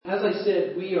As I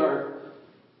said, we are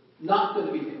not going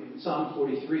to be doing Psalm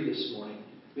 43 this morning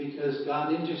because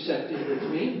God intersected with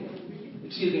me.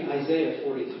 Isaiah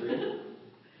 43.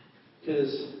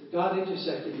 Because God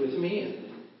intersected with me and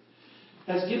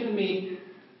has given me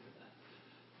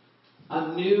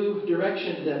a new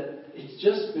direction that it's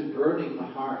just been burning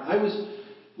my heart. I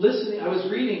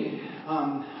was reading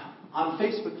on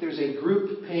Facebook, there's a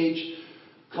group page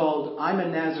called I'm a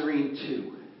Nazarene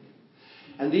Too.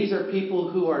 And these are people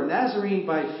who are Nazarene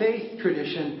by faith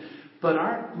tradition, but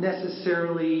aren't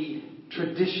necessarily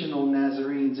traditional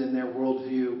Nazarenes in their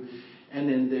worldview and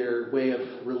in their way of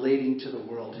relating to the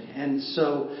world. And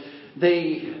so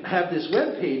they have this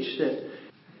webpage that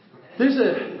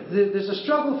there's a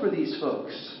struggle for these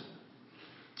folks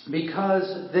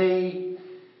because they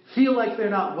feel like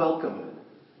they're not welcome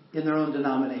in their own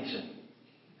denomination.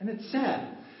 And it's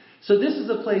sad. So this is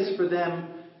a place for them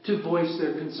to voice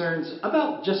their concerns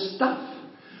about just stuff.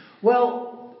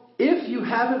 Well, if you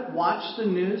haven't watched the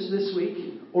news this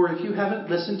week, or if you haven't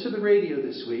listened to the radio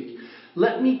this week,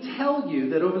 let me tell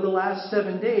you that over the last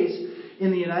 7 days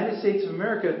in the United States of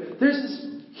America, there's this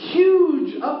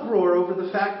huge uproar over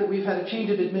the fact that we've had a change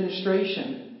of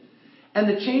administration. And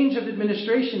the change of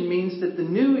administration means that the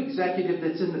new executive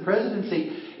that's in the presidency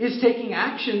is taking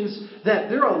actions that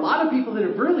there are a lot of people that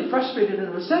are really frustrated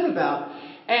and upset about.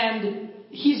 And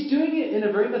he's doing it in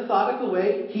a very methodical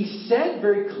way. He said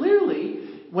very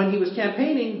clearly when he was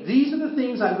campaigning, these are the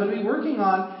things I'm going to be working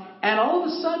on. And all of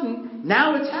a sudden,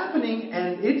 now it's happening,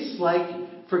 and it's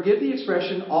like, forgive the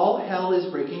expression, all hell is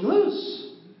breaking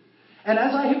loose. And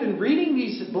as I have been reading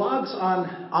these blogs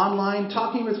online,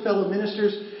 talking with fellow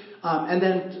ministers, and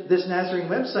then this Nazarene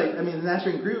website, the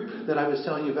Nazarene group that I was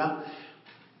telling you about,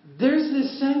 there's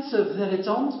this sense of that it's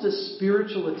almost a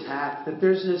spiritual attack, that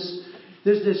there's this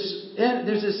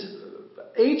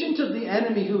agent of the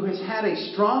enemy who has had a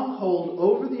stronghold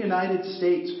over the United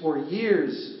States for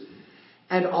years.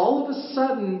 And all of a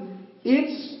sudden,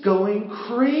 it's going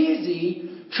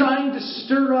crazy, trying to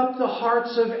stir up the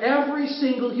hearts of every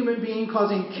single human being,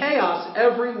 causing chaos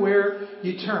everywhere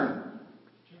you turn.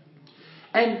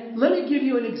 And let me give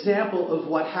you an example of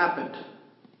what happened.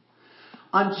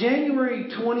 On January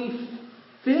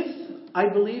 25th, I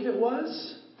believe it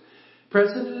was,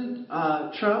 President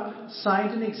Trump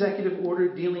signed an executive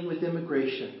order dealing with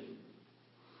immigration.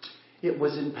 It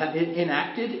was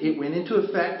enacted, it went into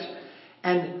effect.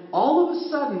 And all of a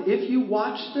sudden, if you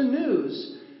watch the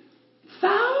news,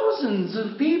 thousands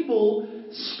of people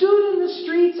stood in the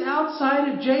streets outside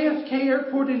of JFK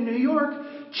Airport in New York,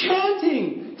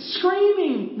 chanting,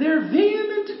 screaming their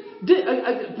vehemence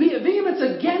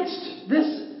against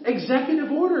this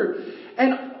executive order.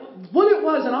 And what it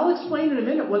was, and I'll explain in a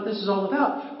minute what this is all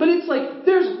about, but it's like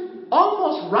there's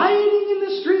almost rioting in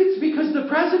the streets because the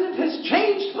president has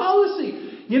changed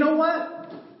policy. You know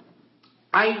what?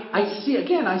 I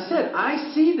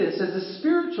see this as a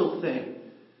spiritual thing.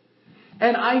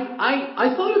 And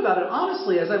I thought about it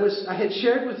honestly as I had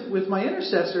shared with my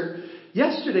intercessor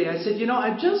yesterday. I said,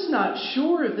 I'm just not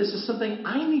sure if this is something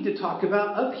I need to talk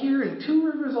about up here in Two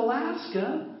Rivers,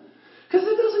 Alaska. Because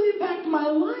it doesn't impact my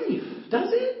life,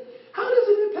 does it? How does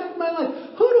it impact my life?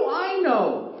 Who do I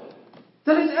know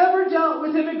that has ever dealt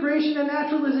with immigration and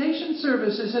naturalization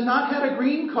services and not had a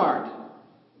green card?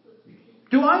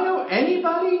 Do I know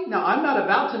anybody? Now, I'm not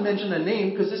about to mention a name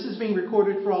because this is being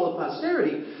recorded for all of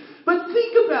posterity. But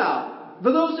think about,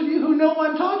 for those of you who know what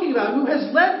I'm talking about, who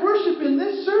has led worship in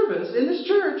this service, in this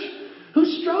church, who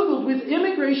struggled with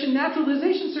immigration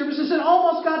naturalization services and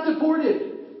almost got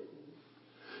deported.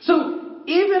 So,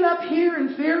 even up here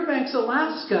in Fairbanks,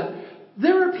 Alaska,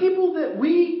 there are people that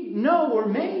we know or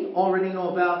may already know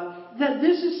about that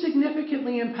this is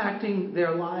significantly impacting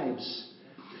their lives.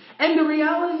 And the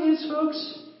reality is,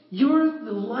 folks, you're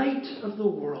the light of the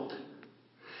world.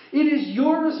 It is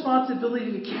your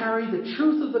responsibility to carry the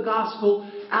truth of the gospel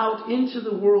out into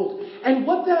the world. And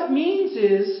what that means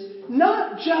is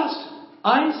not just,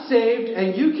 I'm saved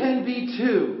and you can be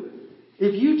too.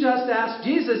 If you just ask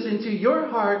Jesus into your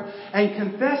heart and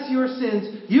confess your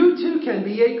sins, you too can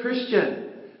be a Christian.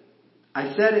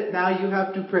 I said it, now you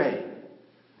have to pray.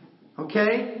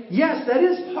 Okay? Yes, that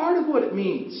is part of what it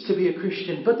means to be a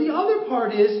Christian. But the other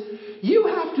part is you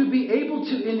have to be able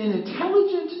to, in an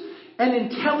intelligent and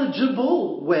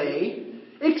intelligible way,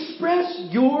 express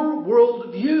your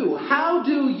worldview. How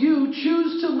do you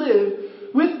choose to live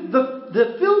with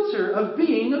the filter of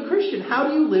being a Christian? How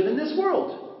do you live in this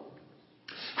world?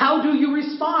 How do you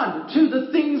respond to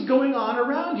the things going on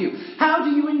around you? How do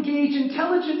you engage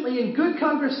intelligently in good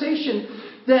conversation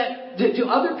that to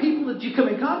other people that you come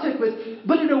in contact with,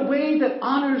 but in a way that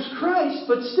honors Christ,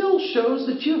 but still shows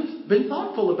that you've been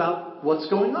thoughtful about what's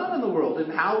going on in the world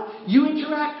and how you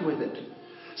interact with it.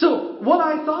 So what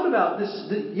I thought about this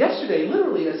yesterday,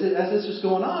 literally, as this was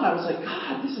going on, I was like,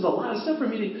 God, this is a lot of stuff for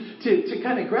me to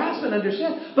kind of grasp and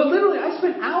understand. But literally, I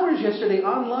spent hours yesterday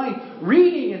online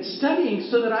reading and studying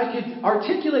so that I could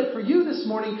articulate for you this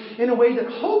morning in a way that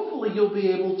hopefully you'll be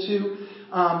able to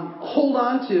hold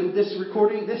on to this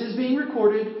recording. This is being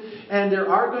recorded, and there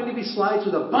are going to be slides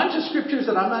with a bunch of scriptures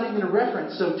that I'm not even going to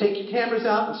reference. So take your cameras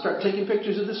out and start taking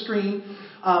pictures of the screen.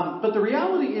 But the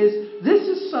reality is, this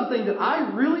is something that I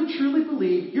really, truly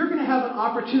believe you're going to have an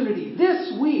opportunity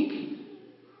this week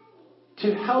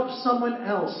to help someone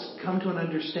else come to an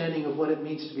understanding of what it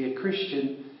means to be a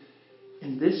Christian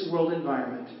in this world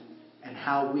environment and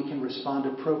how we can respond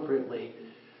appropriately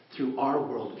through our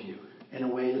worldview in a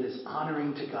way that is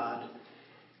honoring to God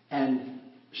and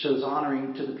shows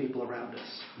honoring to the people around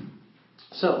us.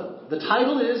 So, the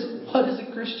title is, What is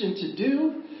a Christian to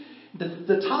Do?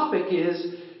 The topic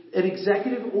is, an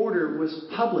executive order was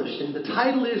published, and the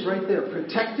title is right there,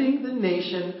 Protecting the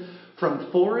Nation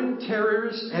from Foreign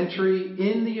Terrorist Entry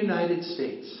in the United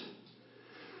States.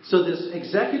 So this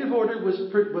executive order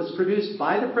was produced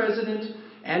by the president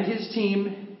and his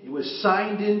team. It was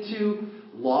signed into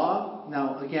law.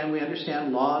 Now, again, we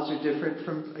understand laws are different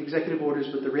from executive orders,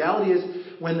 but the reality is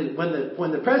when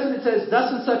the president says,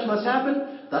 thus and such must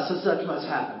happen, thus and such must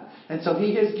happen. And so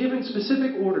he has given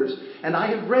specific orders. And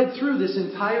I have read through this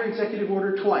entire executive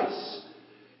order twice.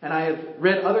 And I have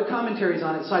read other commentaries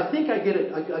on it. So I think I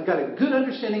got a good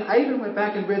understanding. I even went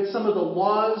back and read some of the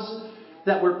laws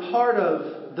that were part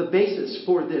of the basis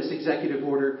for this executive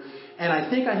order. And I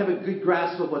think I have a good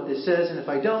grasp of what this says. And if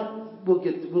I don't,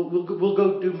 we'll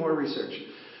go do more research.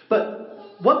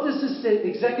 But what does this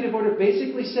executive order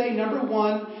basically say? Number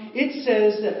one, it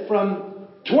says that from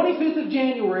 25th of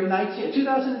January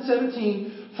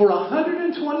 2017, for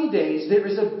 120 days, there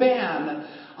is a ban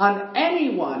on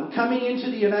anyone coming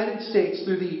into the United States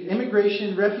through the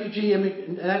immigration, refugee,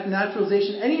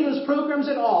 naturalization, any of those programs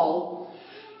at all,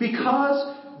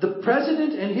 because the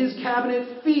president and his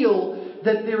cabinet feel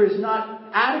that there is not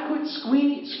adequate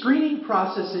screening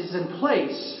processes in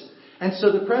place. And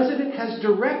so the president has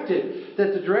directed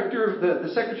that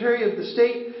the Secretary of the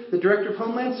State, the Director of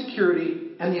Homeland Security,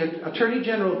 and the Attorney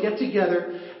General get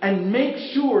together and make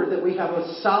sure that we have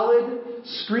a solid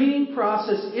screening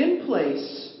process in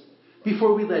place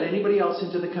before we let anybody else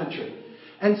into the country.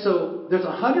 And so there's a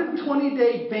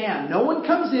 120-day ban. No one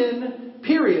comes in,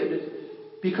 period,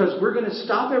 because we're going to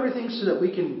stop everything so that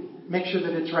we can make sure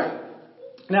that it's right.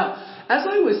 Now, as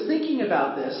I was thinking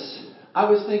about this, I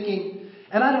was thinking,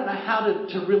 and I don't know how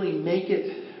to really make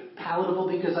it palatable,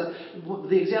 because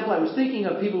the example I was thinking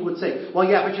of, people would say, well,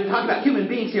 yeah, but you're talking about human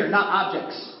beings here, not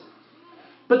objects.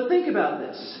 But think about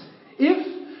this.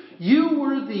 If you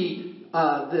were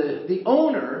the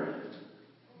owner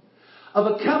of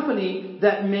a company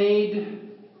that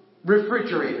made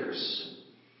refrigerators,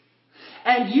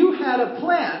 and you had a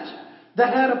plant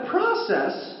that had a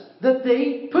process that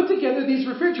they put together these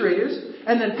refrigerators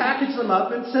and then packaged them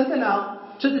up and sent them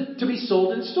out to be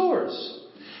sold in stores.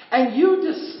 And you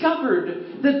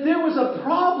discovered that there was a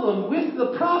problem with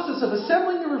the process of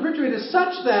assembling the refrigerators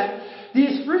such that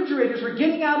these refrigerators were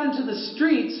getting out into the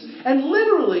streets and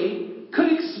literally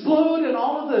could explode, and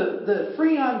all of the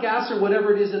Freon gas or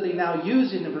whatever it is that they now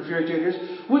use in the refrigerators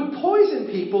would poison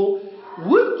people.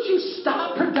 Wouldn't you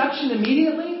stop production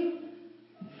immediately?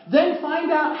 Then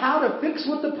find out how to fix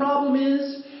what the problem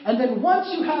is. And then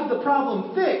once you have the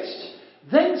problem fixed,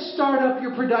 then start up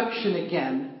your production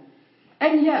again.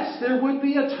 And yes, there would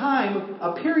be a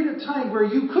period of time where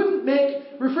you couldn't make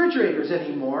refrigerators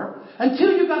anymore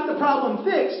until you got the problem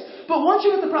fixed. But once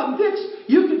you got the problem fixed,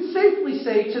 you could safely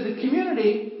say to the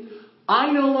community,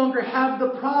 I no longer have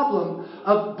the problem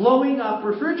of blowing up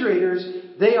refrigerators.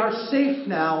 They are safe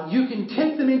now. You can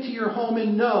take them into your home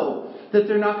and know that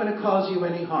they're not going to cause you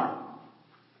any harm.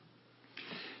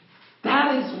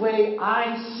 That is the way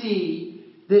I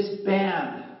see this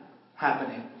ban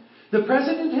happening. The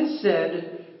president has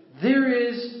said there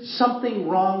is something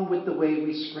wrong with the way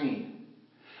we screen.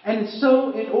 And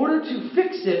so in order to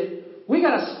fix it, we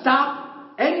got to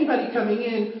stop anybody coming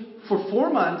in for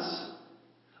 4 months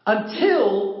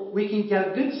until we can get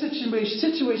a good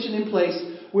situation in place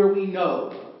where we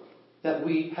know that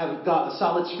we have got a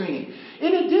solid screening.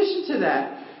 In addition to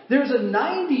that, there's a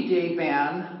 90-day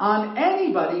ban on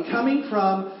anybody coming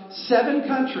from 7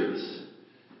 countries.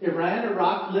 Iran,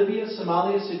 Iraq, Libya,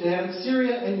 Somalia, Sudan,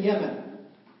 Syria, and Yemen.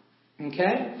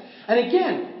 Okay? And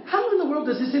again, how in the world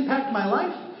does this impact my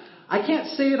life? I can't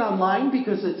say it online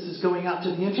because this is going out to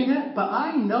the internet, but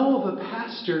I know of a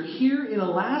pastor here in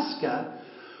Alaska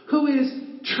who is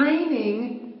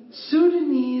training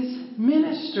Sudanese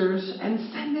ministers and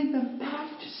sending them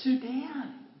back to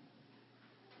Sudan.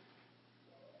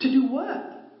 To do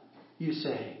what, you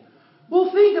say?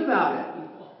 Well, think about it.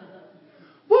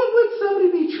 What would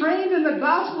somebody be trained in the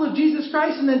gospel of Jesus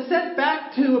Christ and then sent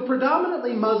back to a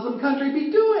predominantly Muslim country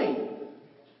be doing?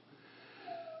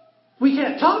 We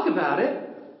can't talk about it,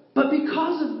 but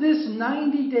because of this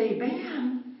 90-day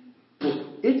ban,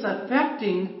 it's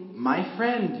affecting my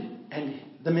friend and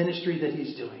the ministry that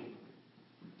he's doing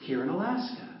here in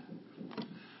Alaska.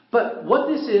 But what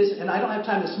this is, and I don't have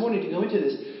time this morning to go into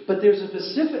this, but there's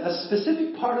a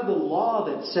specific part of the law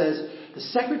that says the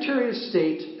Secretary of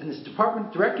State and the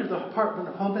Director of the Department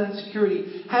of Homeland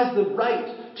Security has the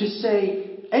right to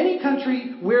say any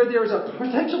country where there is a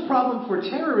potential problem for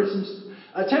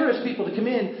terrorist people to come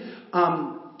in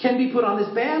can be put on this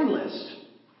ban list.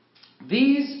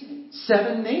 These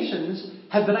 7 nations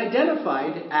have been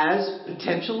identified as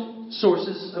potential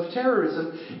sources of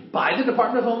terrorism by the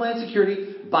Department of Homeland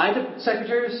Security, by the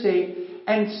Secretary of State,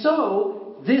 and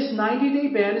so this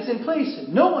 90-day ban is in place.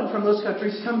 No one from those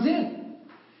countries comes in.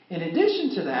 In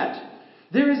addition to that,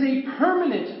 there is a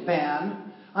permanent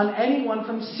ban on anyone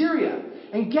from Syria.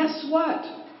 And guess what?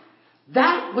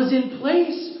 That was in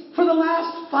place for the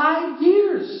last 5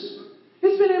 years.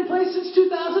 It's been in place since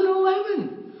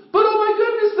 2011. But oh my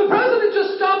goodness, the president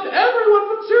just stopped everyone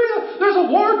from Syria. There's a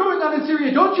war going on in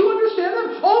Syria. Don't you understand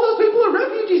them? All those people are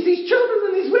refugees, these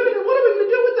children and these women, and what are we going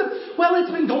to do with them? Well,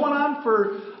 it's been going on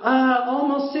for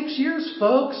almost 6 years,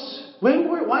 folks. Why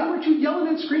weren't you yelling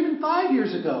and screaming 5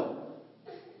 years ago?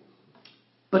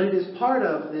 But it is part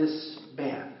of this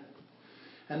ban.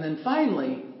 And then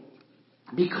finally,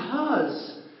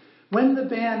 because when the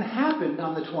ban happened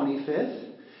on the 25th,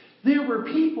 there were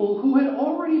people who had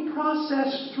already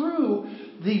processed through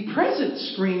the present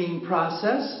screening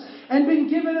process and been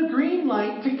given a green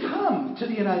light to come to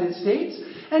the United States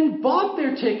and bought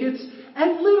their tickets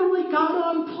and literally got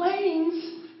on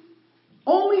planes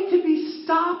only to be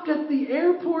stopped at the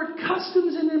airport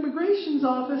customs and immigration's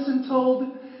office and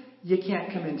told, you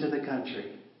can't come into the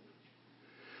country.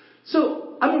 So,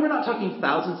 we're not talking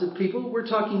thousands of people. We're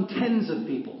talking tens of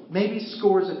people, maybe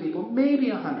scores of people,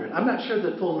 maybe 100. I'm not sure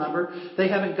the full number. They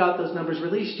haven't got those numbers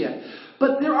released yet.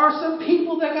 But there are some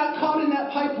people that got caught in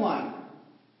that pipeline.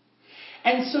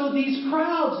 And so these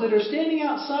crowds that are standing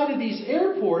outside of these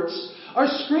airports are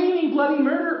screaming bloody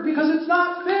murder because it's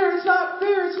not fair, it's not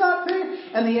fair, it's not fair.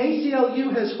 And the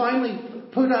ACLU has finally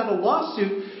put out a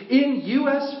lawsuit in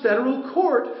U.S. federal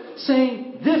court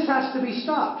saying this has to be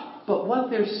stopped. But what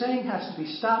they're saying has to be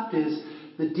stopped is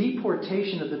the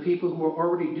deportation of the people who were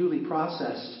already duly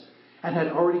processed and had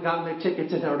already gotten their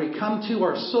tickets and had already come to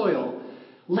our soil.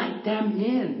 Let them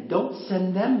in. Don't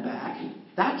send them back.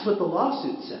 That's what the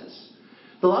lawsuit says.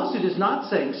 The lawsuit is not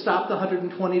saying stop the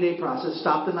 120-day process,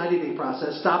 stop the 90-day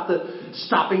process, stop the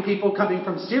stopping people coming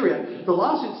from Syria. The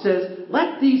lawsuit says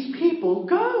let these people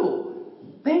go.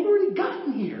 They've already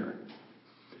gotten here.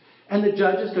 And the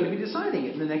judge is going to be deciding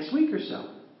it in the next week or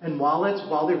so. And while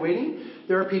they're waiting,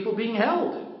 there are people being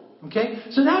held. Okay?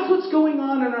 So that's what's going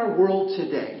on in our world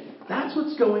today. That's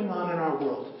what's going on in our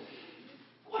world.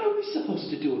 What are we supposed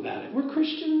to do about it? We're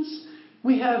Christians.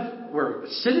 We're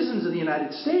citizens of the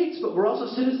United States, but we're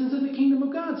also citizens of the kingdom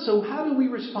of God. So how do we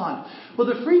respond? Well,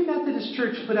 the Free Methodist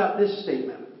Church put out this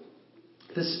statement.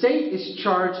 The state is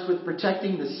charged with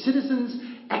protecting the citizens'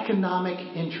 economic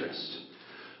interest.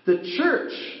 The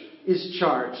church is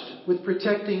charged with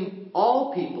protecting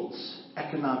all people's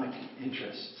economic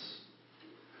interests.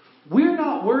 We're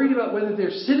not worried about whether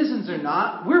they're citizens or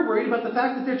not. We're worried about the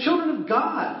fact that they're children of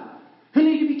God who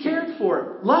need to be cared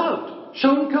for, loved,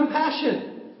 shown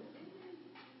compassion.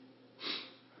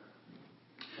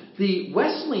 The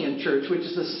Wesleyan Church, which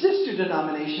is a sister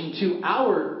denomination to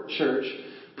our church,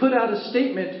 put out a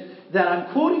statement that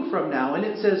I'm quoting from now, and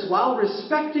it says, while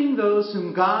respecting those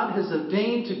whom God has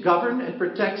ordained to govern and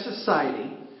protect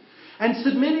society, and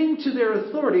submitting to their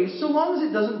authority, so long as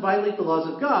it doesn't violate the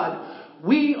laws of God,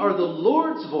 we are the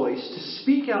Lord's voice to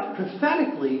speak out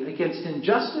prophetically against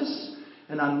injustice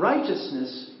and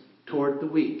unrighteousness toward the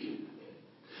weak.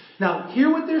 Now,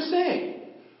 hear what they're saying.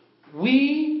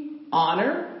 We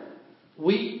honor,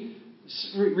 we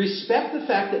respect the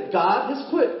fact that God has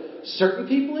put certain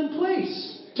people in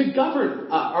place to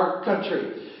govern our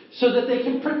country so that they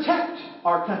can protect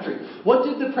our country. What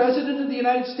did the President of the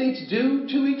United States do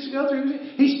 2 weeks ago, 3 weeks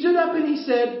ago? He stood up and he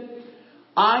said,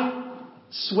 I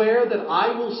swear that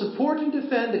I will support and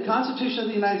defend the Constitution of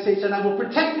the United States and I will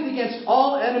protect it against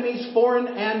all enemies, foreign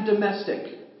and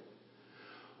domestic.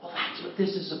 Well, that's what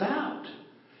this is about.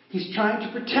 He's trying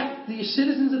to protect the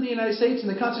citizens of the United States and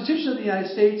the Constitution of the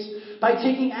United States by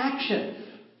taking action.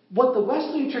 What the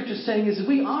Wesleyan Church is saying is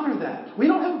we honor that. We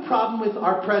don't have a problem with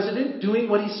our president doing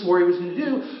what he swore he was going to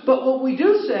do. But what we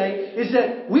do say is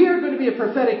that we are going to be a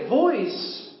prophetic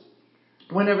voice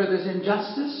whenever there's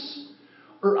injustice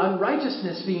or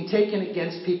unrighteousness being taken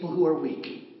against people who are weak.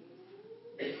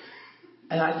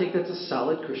 And I think that's a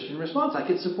solid Christian response. I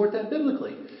could support that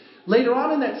biblically. Later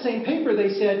on in that same paper, they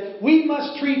said, we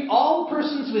must treat all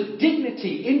persons with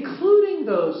dignity, including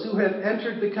those who have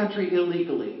entered the country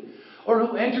illegally, or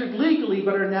who entered legally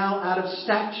but are now out of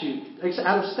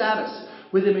status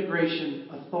with immigration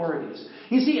authorities.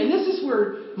 You see, and this is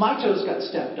where my toes got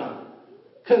stepped on.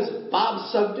 Because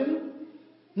Bob Sugden,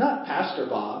 not Pastor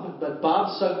Bob, but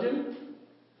Bob Sugden,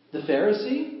 the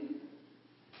Pharisee,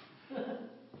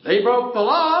 they broke the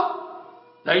law.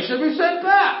 They should be sent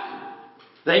back.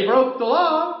 They broke the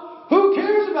law. Who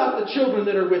cares about the children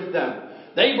that are with them?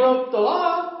 They broke the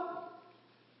law.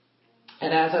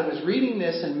 And as I was reading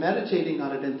this and meditating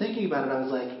on it and thinking about it, I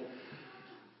was like,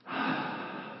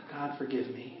 God forgive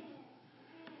me.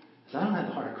 Because I don't have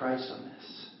the heart of Christ on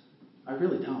this. I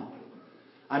really don't.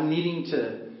 I'm needing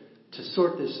to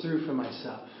sort this through for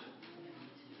myself.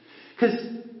 Because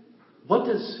what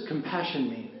does compassion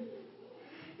mean?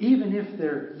 Even if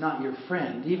they're not your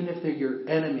friend, even if they're your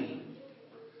enemy,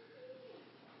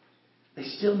 they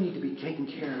still need to be taken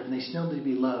care of, and they still need to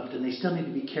be loved, and they still need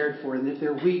to be cared for. And if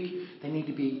they're weak, they need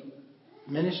to be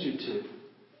ministered to.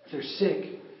 If they're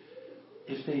sick,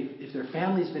 if their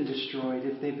family's been destroyed,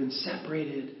 if they've been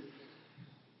separated.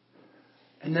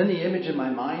 And then the image in my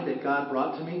mind that God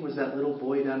brought to me was that little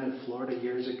boy down in Florida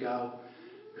years ago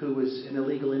who was an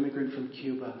illegal immigrant from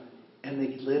Cuba. And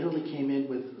they literally came in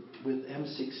with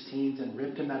M16s and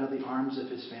ripped him out of the arms of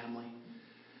his family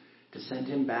to send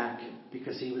him back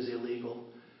because he was illegal.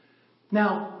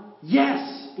 Now,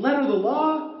 yes, letter of the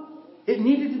law, it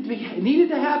needed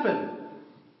to happen.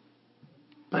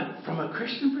 But from a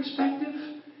Christian perspective,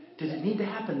 did it need to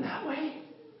happen that way?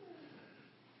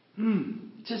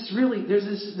 Just really, there's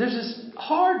this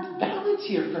hard balance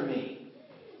here for me.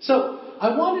 So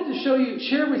I wanted to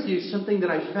share with you something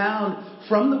that I found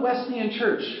from the Wesleyan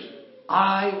Church.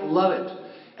 I love it.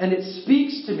 And it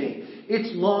speaks to me.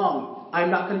 It's long. I'm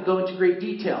not going to go into great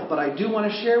detail, but I do want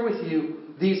to share with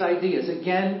you these ideas.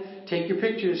 Again, take your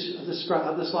pictures of the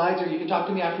slides, or you can talk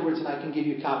to me afterwards and I can give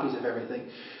you copies of everything.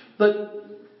 But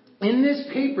in this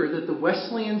paper that the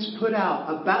Wesleyans put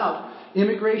out about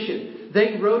immigration,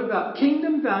 they wrote about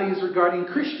kingdom values regarding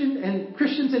Christians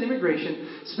and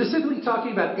immigration, specifically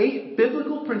talking about 8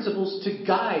 biblical principles to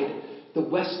guide the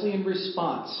Wesleyan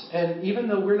response. And even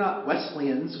though we're not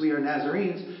Wesleyans, we are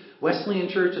Nazarenes, Wesleyan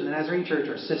Church and the Nazarene Church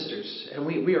are sisters. And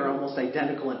we are almost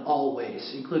identical in all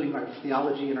ways, including our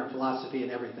theology and our philosophy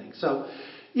and everything. So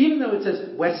even though it says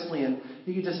Wesleyan,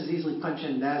 you could just as easily punch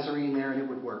in Nazarene there and it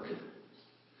would work.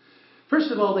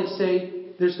 First of all, they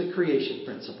say there's the creation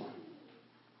principle.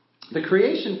 The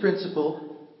creation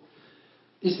principle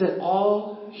is that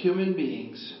all human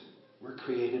beings were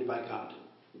created by God.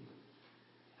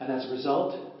 And as a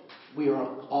result, we are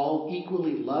all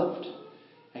equally loved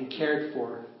and cared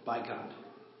for by God.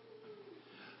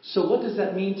 So what does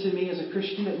that mean to me as a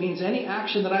Christian? It means any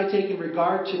action that I take in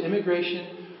regard to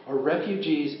immigration or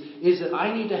refugees is that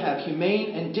I need to have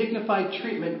humane and dignified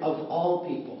treatment of all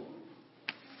people,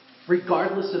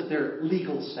 regardless of their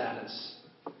legal status.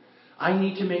 I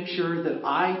need to make sure that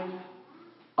I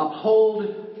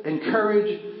uphold,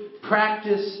 encourage,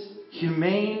 practice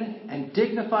humane and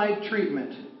dignified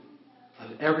treatment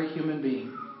of every human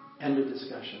being. End of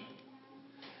discussion.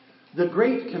 The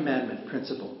Great Commandment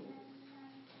principle.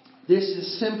 This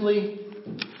is simply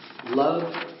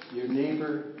love your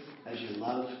neighbor as you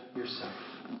love yourself.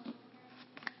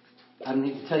 I don't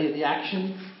need to tell you the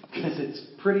action because it's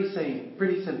pretty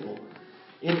simple.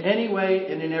 In any way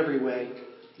and in every way,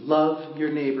 love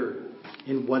your neighbor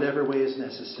in whatever way is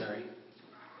necessary.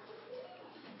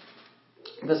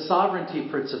 The sovereignty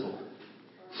principle.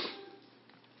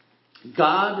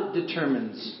 God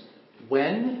determines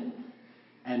when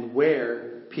and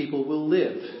where people will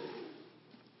live.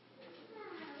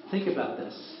 Think about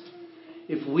this.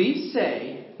 If we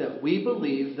say that we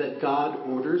believe that God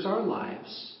orders our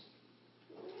lives,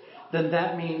 then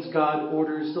that means God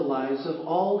orders the lives of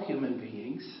all human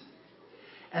beings.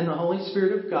 And the Holy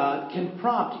Spirit of God can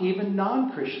prompt even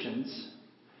non-Christians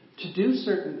to do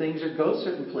certain things or go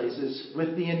certain places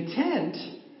with the intent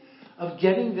of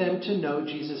getting them to know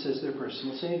Jesus as their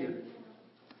personal Savior.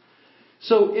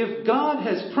 So if God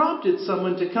has prompted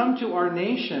someone to come to our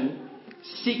nation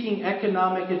seeking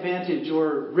economic advantage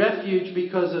or refuge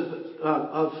because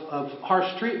of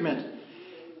harsh treatment,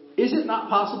 is it not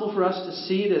possible for us to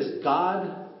see it as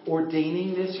God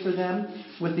ordaining this for them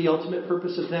with the ultimate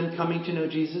purpose of them coming to know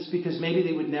Jesus? Because maybe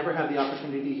they would never have the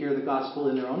opportunity to hear the gospel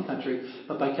in their own country,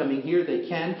 but by coming here they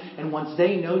can. And once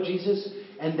they know Jesus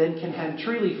and then can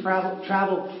freely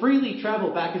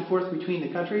travel back and forth between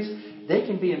the countries, they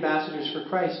can be ambassadors for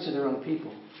Christ to their own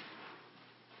people.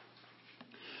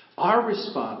 Our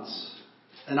response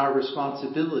and our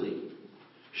responsibility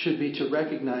should be to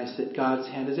recognize that God's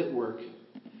hand is at work,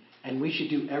 and we should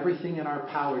do everything in our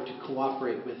power to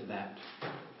cooperate with that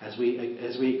as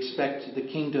we expect the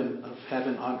kingdom of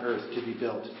heaven on earth to be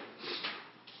built.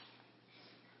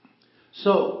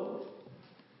 So,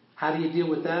 how do you deal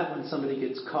with that when somebody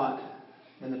gets caught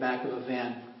in the back of a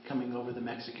van coming over the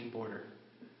Mexican border?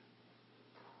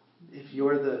 If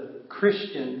you're the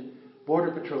Christian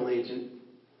Border Patrol agent,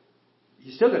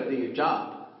 you still got to do your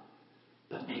job.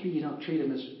 But maybe you don't treat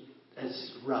them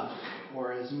as rough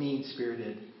or as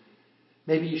mean-spirited.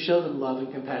 Maybe you show them love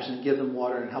and compassion and give them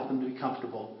water and help them to be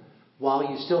comfortable while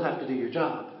you still have to do your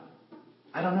job.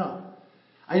 I don't know.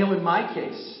 I know in my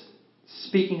case,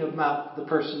 speaking about the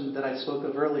person that I spoke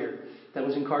of earlier that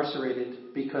was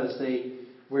incarcerated because they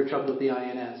were in trouble with the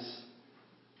INS,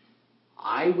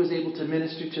 I was able to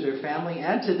minister to their family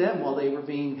and to them while they were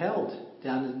being held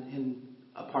down in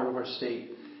a part of our state.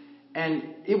 And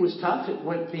it was tough. It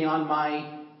went beyond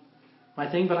my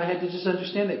thing, but I had to just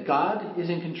understand that God is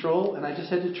in control, and I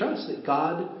just had to trust that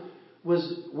God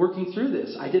was working through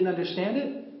this. I didn't understand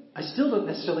it. I still don't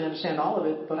necessarily understand all of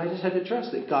it, but I just had to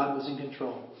trust that God was in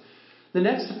control. The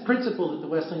next principle that the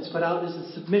Wesleyans put out is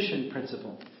the submission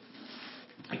principle.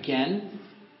 Again,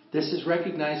 this is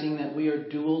recognizing that we are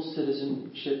dual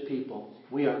citizenship people.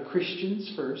 We are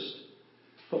Christians first,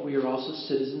 but we are also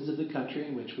citizens of the country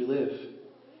in which we live.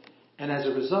 And as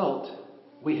a result,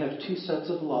 we have two sets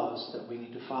of laws that we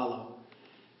need to follow.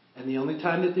 And the only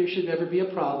time that there should ever be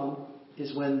a problem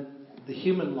is when the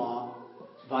human law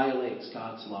violates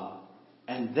God's law.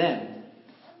 And then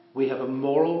we have a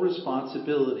moral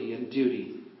responsibility and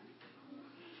duty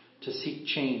to seek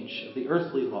change of the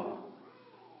earthly law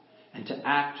and to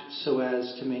act so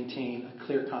as to maintain a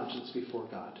clear conscience before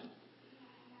God.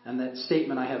 And that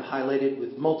statement I have highlighted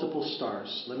with multiple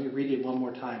stars. Let me read it one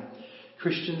more time.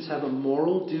 Christians have a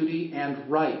moral duty and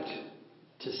right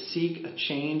to seek a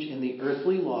change in the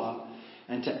earthly law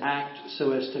and to act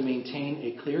so as to maintain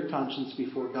a clear conscience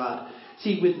before God.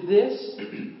 See, with this,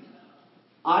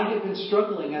 I have been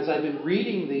struggling as I've been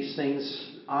reading these things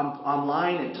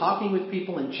online and talking with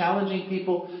people and challenging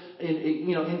people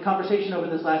in conversation over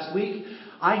this last week.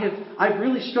 I've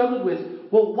really struggled with,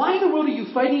 well, why in the world are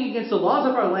you fighting against the laws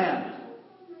of our land?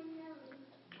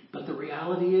 But the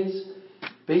reality is,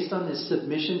 based on this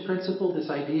submission principle, this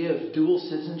idea of dual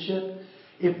citizenship,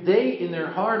 if they, in their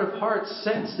heart of hearts,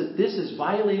 sense that this is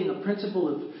violating a principle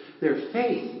of their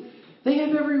faith, they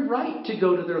have every right to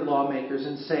go to their lawmakers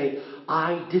and say,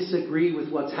 I disagree with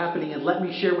what's happening and let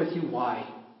me share with you why.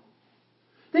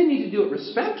 They need to do it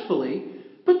respectfully,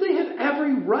 but they have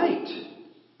every right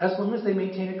as long as they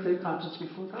maintain a clear conscience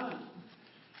before God.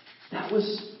 That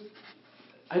was,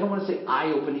 I don't want to say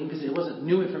eye-opening because it wasn't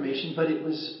new information, but it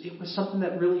was something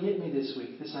that really hit me this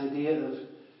week. This idea of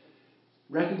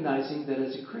recognizing that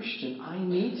as a Christian, I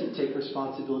need to take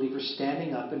responsibility for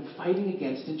standing up and fighting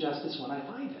against injustice when I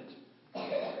find it.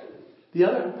 The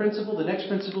other principle, the next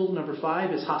principle, number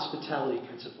 5, is hospitality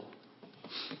principle.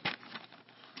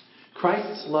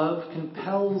 Christ's love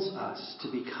compels us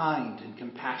to be kind and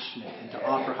compassionate and to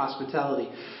offer hospitality,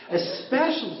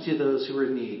 especially to those who are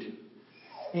in need,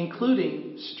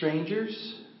 including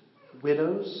strangers,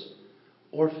 widows,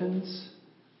 orphans,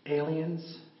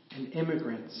 aliens, and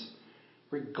immigrants,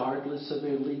 regardless of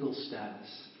their legal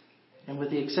status. And with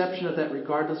the exception of that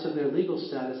regardless of their legal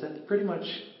status, that pretty much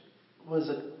was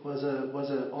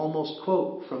a almost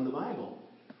quote from the Bible.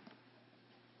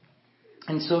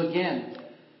 And so again,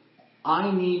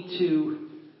 I need to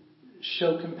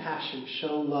show compassion,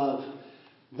 show love,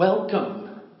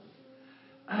 welcome.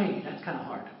 Hey, that's kind of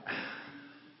hard.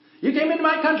 You came into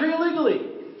my country illegally.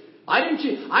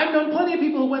 I've known plenty of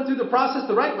people who went through the process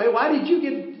the right way. Why did you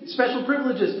get special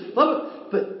privileges? But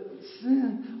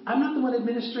I'm not the one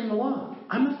administering the law.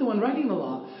 I'm not the one writing the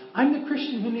law. I'm the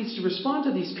Christian who needs to respond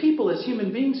to these people as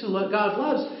human beings who God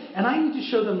loves. And I need to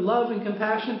show them love and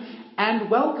compassion and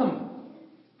welcome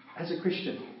as a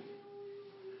Christian.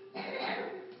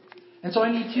 And so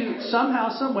I need to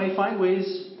somehow, some way, find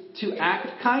ways to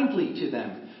act kindly to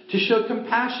them, to show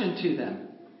compassion to them.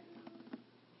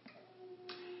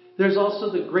 There's also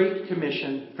the Great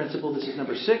Commission principle. This is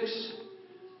number 6.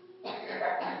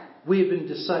 We have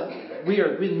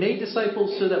been made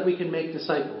disciples so that we can make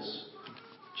disciples.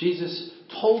 Jesus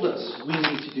told us we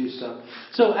need to do so.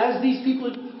 So as these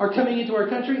people are coming into our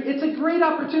country, it's a great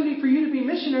opportunity for you to be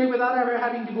missionary without ever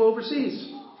having to go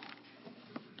overseas.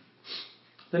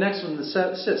 The next one, the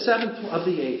 7th of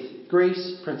the 8th,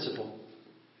 grace principle.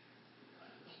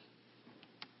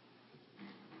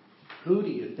 Who do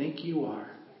you think you are?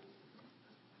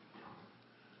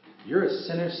 You're a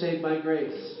sinner saved by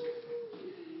grace.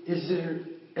 Is there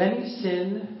any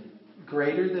sin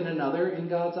greater than another in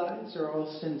God's eyes, or are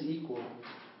all sins equal?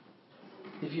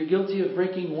 If you're guilty of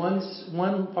breaking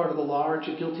one part of the law, aren't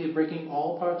you guilty of breaking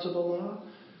all parts of the law?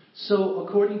 So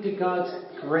according to God's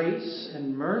grace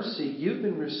and mercy you've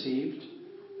been received,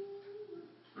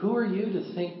 who are you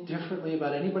to think differently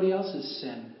about anybody else's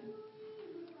sin?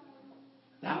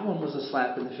 That one was a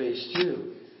slap in the face too.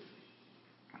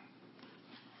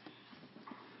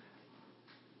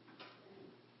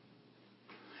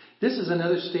 This is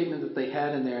another statement that they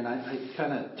had in there, and I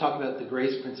kind of talk about the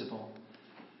grace principle.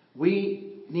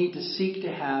 We need to seek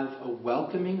to have a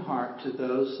welcoming heart to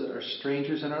those that are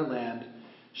strangers in our land,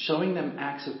 showing them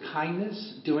acts of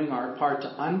kindness, doing our part to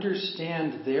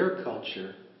understand their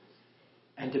culture,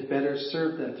 and to better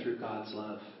serve them through God's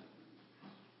love.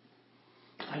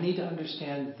 I need to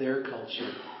understand their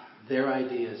culture, their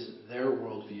ideas, their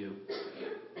worldview.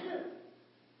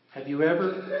 Have you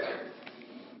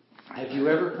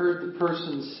ever heard the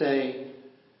person say,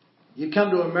 "You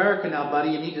come to America now, buddy,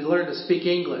 you need to learn to speak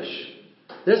English.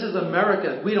 This is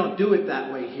America. We don't do it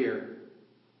that way here."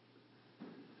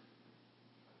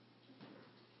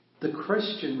 The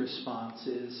Christian response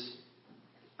is,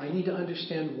 I need to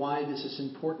understand why this is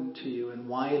important to you and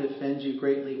why it offends you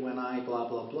greatly when I blah,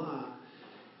 blah, blah.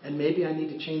 And maybe I need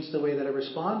to change the way that I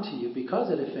respond to you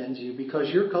because it offends you, because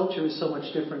your culture is so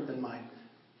much different than mine.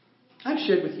 I've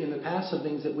shared with you in the past some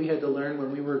things that we had to learn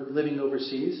when we were living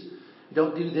overseas. You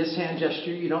don't do this hand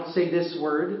gesture. You don't say this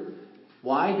word.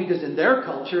 Why? Because in their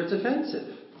culture it's offensive.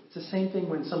 It's the same thing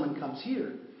when someone comes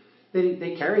here.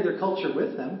 They carry their culture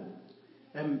with them.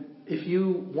 And if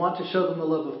you want to show them the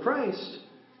love of Christ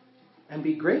and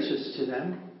be gracious to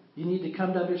them, you need to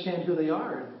come to understand who they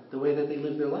are and the way that they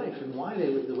live their life and why they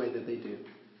live the way that they do.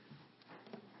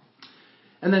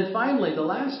 And then finally, the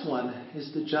last one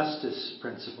is the justice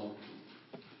principle.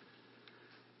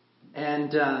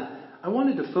 And I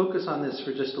wanted to focus on this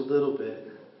for just a little bit.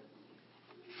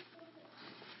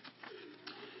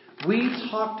 We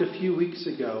talked a few weeks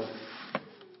ago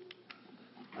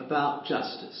about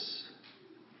justice.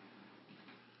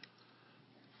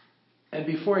 And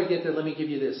before I get there, let me give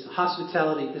you this.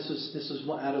 Hospitality, this was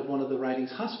out of one of the writings.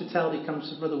 Hospitality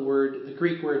comes from the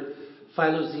Greek word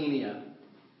philoxenia.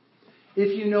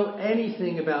 If you know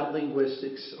anything about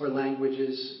linguistics or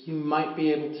languages, you might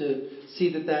be able to see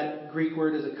that Greek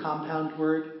word is a compound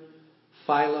word,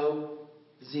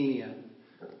 philoxenia.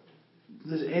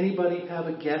 Does anybody have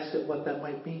a guess at what that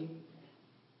might mean?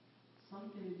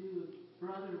 Something to do with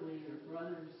brotherly or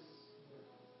brothers.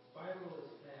 Philo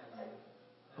is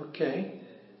family. Okay.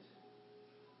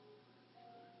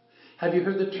 Have you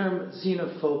heard the term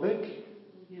xenophobic?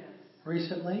 Yes.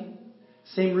 Recently?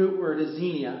 Same root word as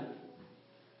xenia.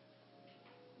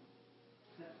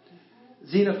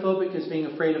 Xenophobic is being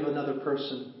afraid of another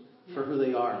person for who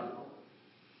they are.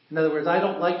 In other words, I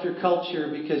don't like your culture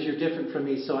because you're different from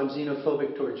me, so I'm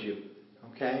xenophobic towards you.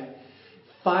 Okay?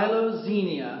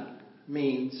 Philoxenia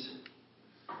means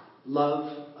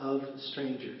love of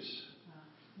strangers.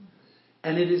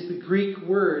 And it is the Greek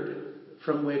word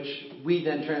from which we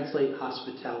then translate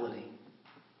hospitality.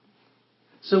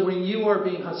 So when you are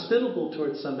being hospitable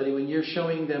towards somebody, when you're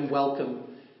showing them welcome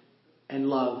and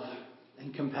love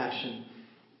and compassion,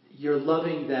 you're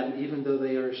loving them even though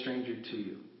they are a stranger to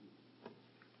you.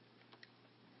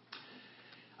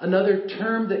 Another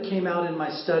term that came out in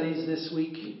my studies this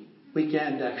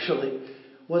weekend actually,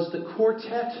 was the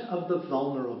quartet of the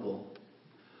vulnerable.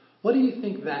 What do you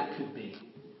think that could be?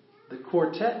 The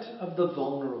quartet of the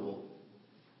vulnerable.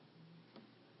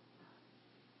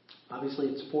 Obviously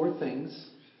it's 4 things.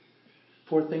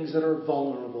 4 things that are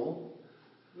vulnerable.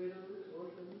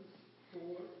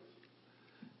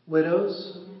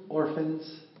 Widows,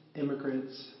 orphans,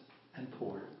 immigrants, and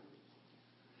poor.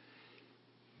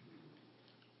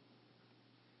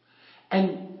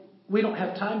 And we don't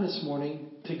have time this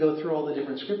morning to go through all the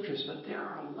different scriptures, but there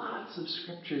are lots of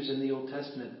scriptures in the Old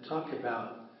Testament that talk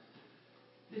about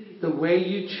the way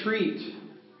you treat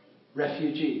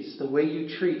refugees, the way you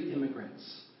treat immigrants,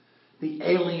 the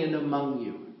alien among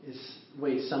you is the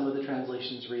way some of the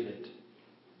translations read it.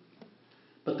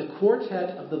 but the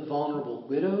quartet of the vulnerable: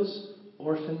 widows,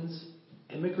 orphans,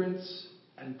 immigrants,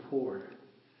 and poor.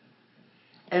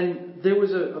 And there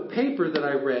was a paper that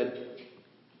I read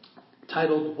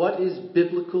titled, "What is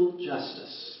Biblical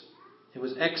Justice?" It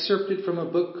was excerpted from a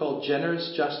book called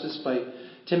Generous Justice by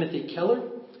Timothy Keller.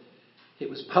 It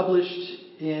was published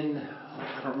in,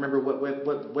 I don't remember what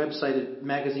website,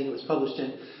 magazine it was published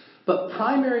in, but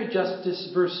primary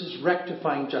justice versus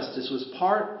rectifying justice was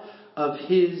part of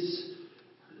his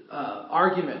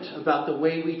argument about the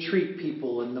way we treat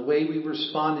people and the way we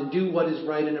respond and do what is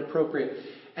right and appropriate.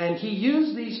 And he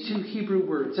used these two Hebrew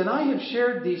words. And I have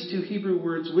shared these two Hebrew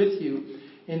words with you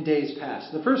in days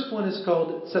past. The first one is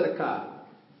called tzedakah.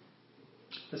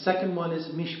 The second one is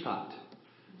mishpat.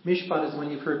 Mishpat is the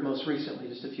one you've heard most recently,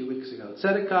 just a few weeks ago.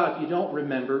 Tzedakah, if you don't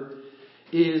remember,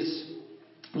 is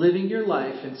living your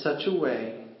life in such a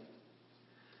way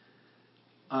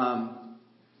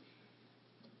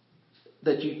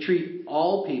that you treat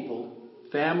all people,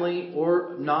 family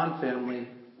or non-family,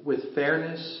 with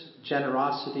fairness,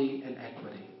 generosity, and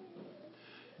equity.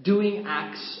 Doing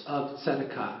acts of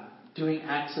tzedakah, doing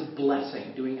acts of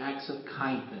blessing, doing acts of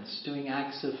kindness, doing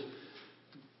acts of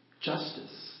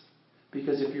justice.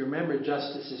 Because if you remember,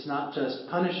 justice is not just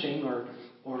punishing or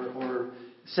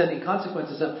setting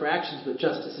consequences up for actions, but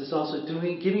justice is also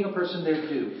giving a person their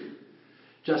due.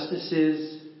 Justice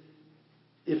is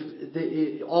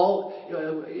in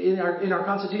our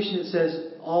Constitution it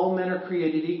says all men are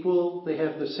created equal. They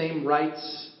have the same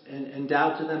rights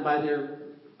endowed to them by their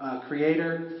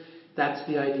Creator. That's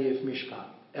the idea of mishpat.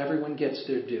 Everyone gets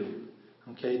their due.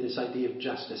 Okay, this idea of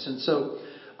justice. And so,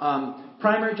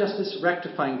 primary justice,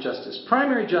 rectifying justice.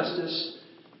 Primary justice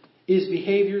is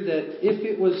behavior that, if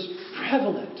it was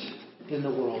prevalent in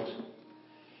the world,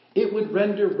 it would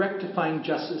render rectifying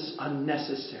justice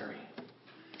unnecessary.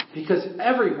 Because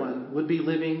everyone would be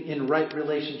living in right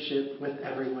relationship with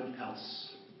everyone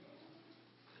else.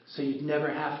 So you'd never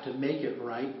have to make it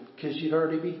right, because you'd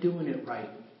already be doing it right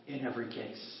in every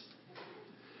case.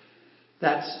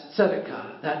 That's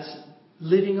tzedakah. That's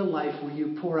living a life where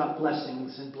you pour out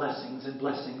blessings and blessings and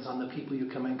blessings on the people you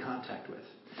come in contact with.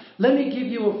 Let me give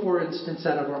you a for instance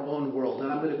out of our own world.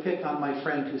 And I'm going to pick on my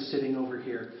friend who's sitting over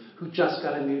here, who just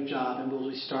got a new job and will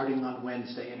be starting on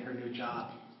Wednesday in her new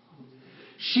job.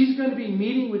 She's going to be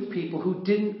meeting with people who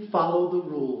didn't follow the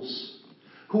rules,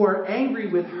 who are angry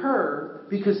with her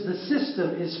because the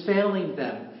system is failing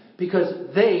them, because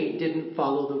they didn't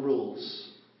follow the rules.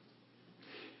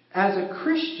 As a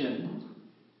Christian,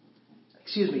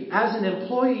 as an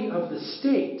employee of the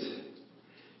state,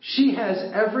 she has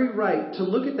every right to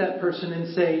look at that person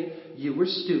and say, you were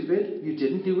stupid, you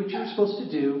didn't do what you were supposed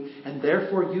to do, and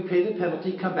therefore you pay the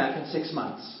penalty, come back in 6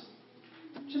 months.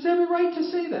 She has every right to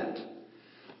say that.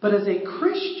 But as a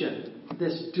Christian,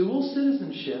 this dual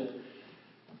citizenship,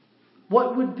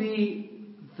 what would be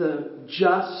the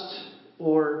just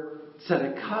or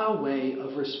tzedakah way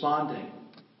of responding?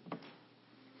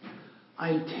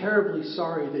 I'm terribly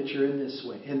sorry that you're in this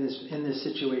way, in this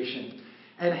situation.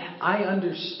 And I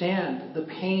understand the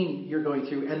pain you're going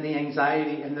through and the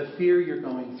anxiety and the fear you're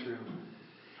going through.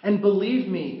 And believe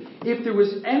me, if there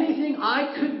was anything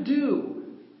I could do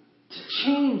to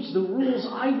change the rules,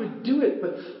 I would do it.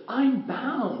 But I'm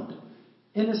bound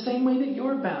in the same way that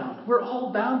you're bound. We're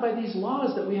all bound by these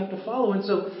laws that we have to follow. And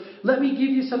so let me give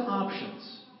you some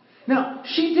options. Now,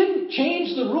 she didn't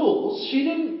change the rules. She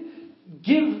didn't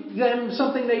give them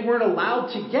something they weren't allowed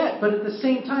to get. But at the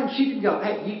same time, she didn't go,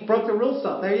 hey, you broke the rules,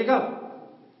 so there you go.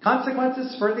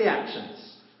 Consequences for the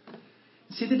actions.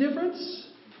 See the difference?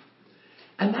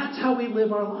 And that's how we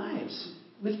live our lives.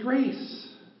 With grace,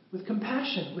 with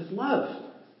compassion, with love.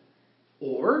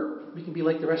 Or we can be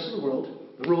like the rest of the world.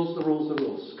 The rules, the rules, the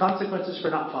rules. Consequences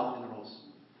for not following the rules.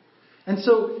 And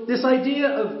so this idea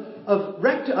of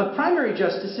primary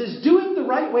justice is do it the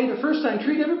right way the first time.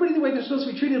 Treat everybody the way they're supposed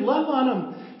to be treated. Love on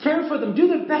them. Care for them. Do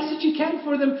the best that you can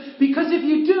for them. Because if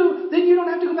you do, then you don't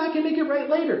have to go back and make it right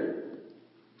later.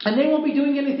 And they won't be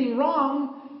doing anything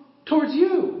wrong towards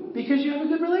you because you have a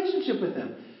good relationship with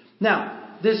them. Now,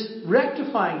 this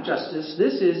rectifying justice,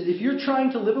 this is, if you're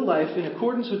trying to live a life in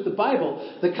accordance with the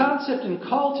Bible, the concept and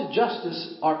call to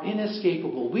justice are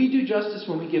inescapable. We do justice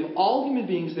when we give all human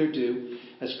beings their due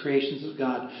as creations of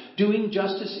God. Doing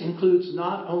justice includes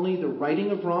not only the righting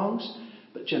of wrongs,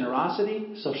 but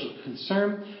generosity, social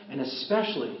concern, and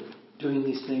especially doing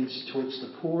these things towards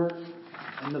the poor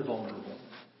and the vulnerable.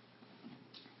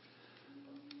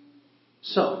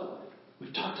 So,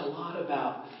 we've talked a lot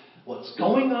about what's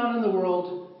going on in the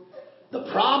world, the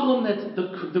problem that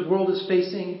the world is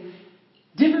facing,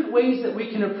 different ways that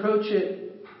we can approach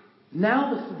it,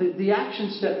 Now the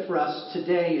action step for us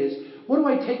today is, what do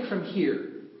I take from here?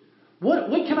 What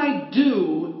can I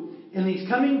do in these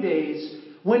coming days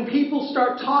when people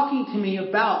start talking to me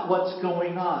about what's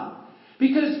going on?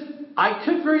 Because I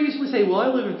could very easily say, well, I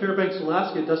live in Fairbanks,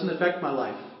 Alaska. It doesn't affect my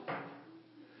life.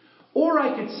 Or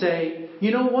I could say,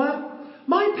 you know what?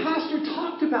 My pastor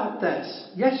talked about this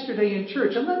yesterday in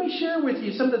church. And let me share with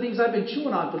you some of the things I've been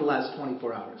chewing on for the last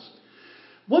 24 hours.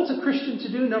 What's a Christian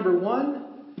to do? Number one,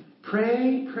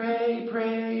 pray, pray,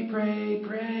 pray, pray,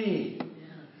 pray.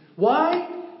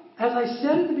 Why? As I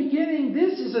said at the beginning,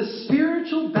 this is a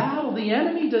spiritual battle. The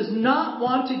enemy does not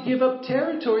want to give up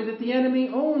territory that the enemy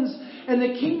owns. And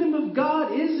the kingdom of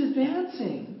God is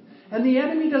advancing. And the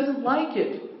enemy doesn't like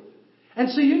it. And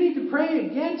so you need to pray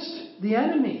against the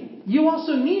enemy. You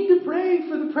also need to pray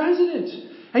for the president.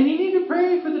 And you need to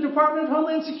pray for the Department of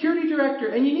Homeland Security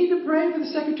Director. And you need to pray for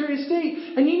the Secretary of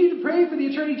State. And you need to pray for the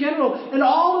Attorney General. And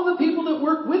all of the people that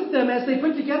work with them as they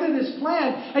put together this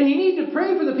plan. And you need to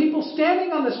pray for the people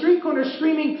standing on the street corner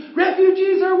screaming,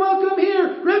 refugees are welcome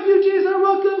here! Refugees are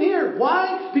welcome here!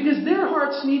 Why? Because their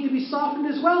hearts need to be softened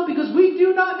as well. Because we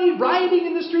do not need rioting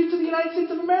in the streets of the United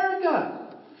States of America.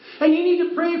 And you need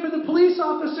to pray for the police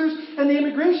officers and the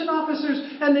immigration officers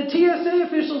and the TSA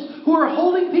officials who are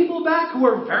holding people back, who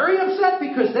are very upset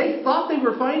because they thought they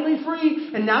were finally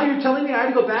free. And now you're telling me I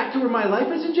have to go back to where my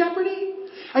life is in jeopardy?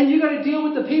 And you got to deal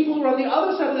with the people who are on the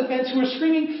other side of the fence who are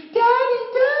screaming, Daddy,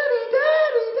 Daddy,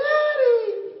 Daddy, Daddy.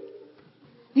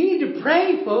 You need to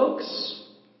pray, folks.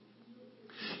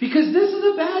 Because this is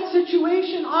a bad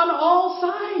situation on all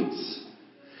sides.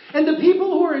 And the people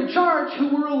who are in charge,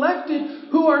 who were elected,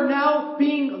 who are now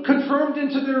being confirmed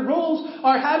into their roles,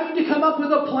 are having to come up with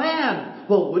a plan.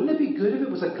 Well, wouldn't it be good if it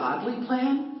was a godly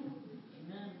plan?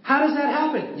 How does that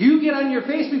happen? You get on your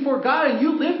face before God and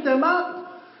you lift them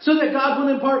up so that God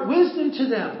will impart wisdom to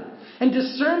them and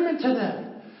discernment to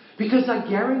them. Because I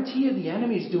guarantee you the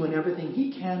enemy's doing everything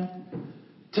he can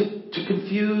to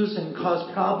confuse and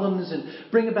cause problems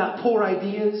and bring about poor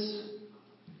ideas.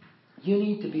 You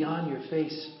need to be on your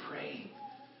face praying.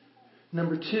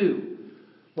 Number two,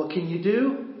 what can you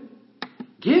do?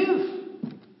 Give.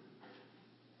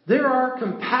 There are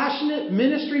compassionate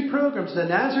ministry programs. The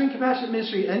Nazarene Compassionate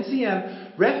Ministry,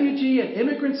 NCM, Refugee and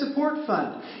Immigrant Support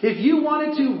Fund. If you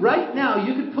wanted to, right now,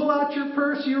 you could pull out your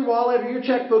purse, your wallet, or your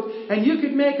checkbook, and you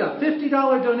could make a $50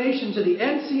 donation to the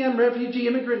NCM Refugee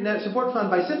Immigrant Support Fund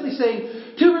by simply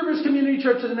saying, Two Rivers Community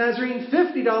Church of the Nazarene,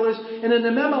 $50, and in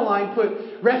the memo line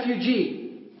put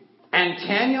refugee. And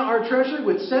Tanya, our treasurer,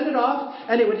 would send it off,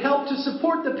 and it would help to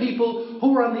support the people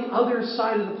who are on the other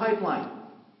side of the pipeline,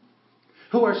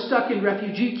 who are stuck in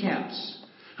refugee camps,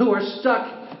 who are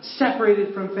stuck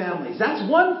separated from families. That's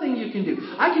one thing you can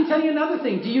do. I can tell you another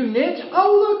thing. Do you knit?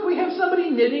 Oh, look, we have somebody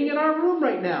knitting in our room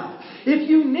right now. If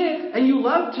you knit and you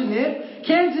love to knit,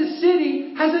 Kansas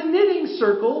City has a knitting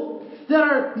circle that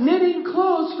are knitting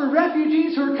clothes for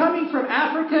refugees who are coming from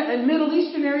Africa and Middle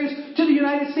Eastern areas to the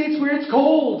United States where it's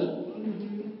cold.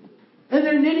 And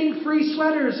they're knitting free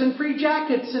sweaters and free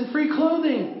jackets and free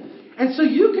clothing. And so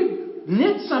you could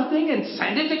knit something and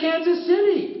send it to Kansas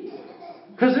City.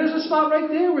 Because there's a spot right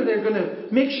there where they're going to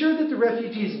make sure that the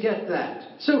refugees get that.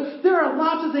 So there are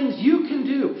lots of things you can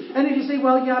do. And if you say,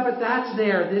 well, yeah, but that's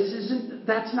there.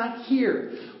 That's not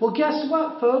here. Well, guess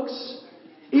what, folks?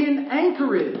 In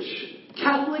Anchorage,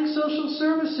 Catholic Social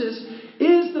Services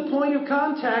is the point of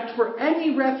contact for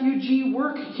any refugee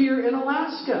work here in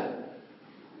Alaska.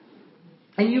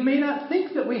 And you may not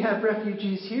think that we have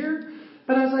refugees here,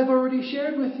 but as I've already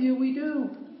shared with you, we do.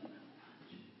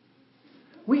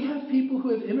 We have people who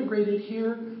have immigrated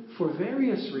here for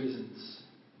various reasons.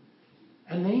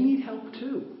 And they need help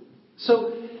too.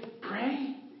 So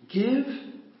pray, give,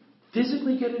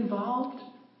 physically get involved,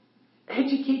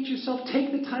 educate yourself,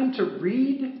 take the time to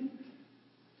read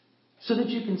so that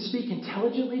you can speak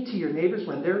intelligently to your neighbors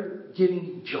when they're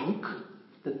giving junk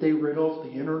that they read off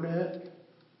the internet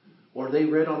or they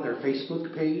read on their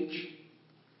Facebook page.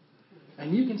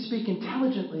 And you can speak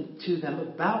intelligently to them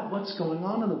about what's going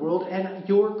on in the world and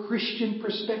your Christian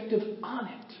perspective on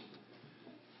it.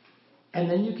 And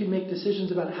then you can make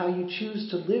decisions about how you choose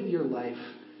to live your life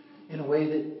in a way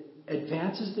that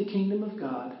advances the kingdom of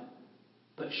God,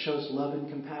 but shows love and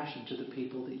compassion to the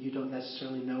people that you don't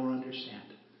necessarily know or understand.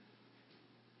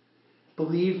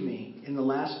 Believe me, in the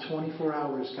last 24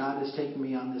 hours, God has taken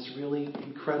me on this really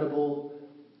incredible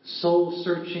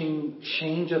soul-searching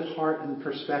change of heart and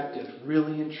perspective,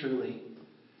 really and truly.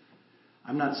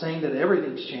 I'm not saying that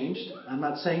everything's changed. I'm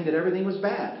not saying that everything was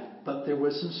bad. But there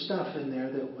was some stuff in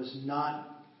there that was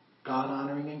not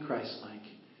God-honoring and Christ-like.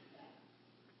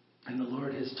 And the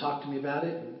Lord has talked to me about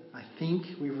it. And I think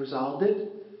we've resolved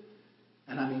it.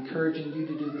 And I'm encouraging you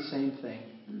to do the same thing.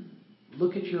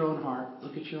 Look at your own heart.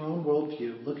 Look at your own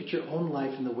worldview. Look at your own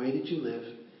life and the way that you live.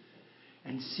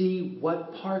 And see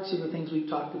what parts of the things we've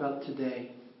talked about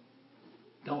today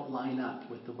don't line up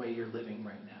with the way you're living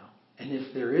right now. And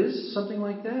if there is something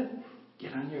like that,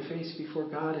 get on your face before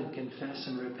God and confess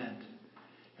and repent.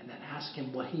 And then ask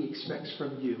Him what He expects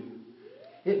from you.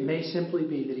 It may simply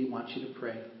be that He wants you to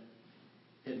pray.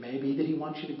 It may be that He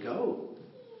wants you to go.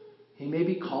 He may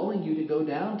be calling you to go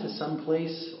down to some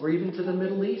place, or even to the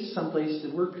Middle East, someplace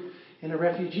to work in a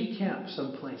refugee camp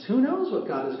someplace. Who knows what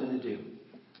God is going to do?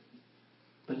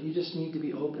 But you just need to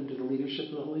be open to the leadership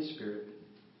of the Holy Spirit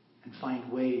and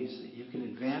find ways that you can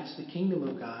advance the kingdom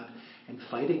of God and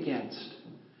fight against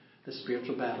the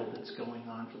spiritual battle that's going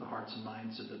on for the hearts and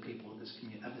minds of the people of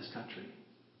this country.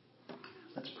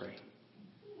 Let's pray.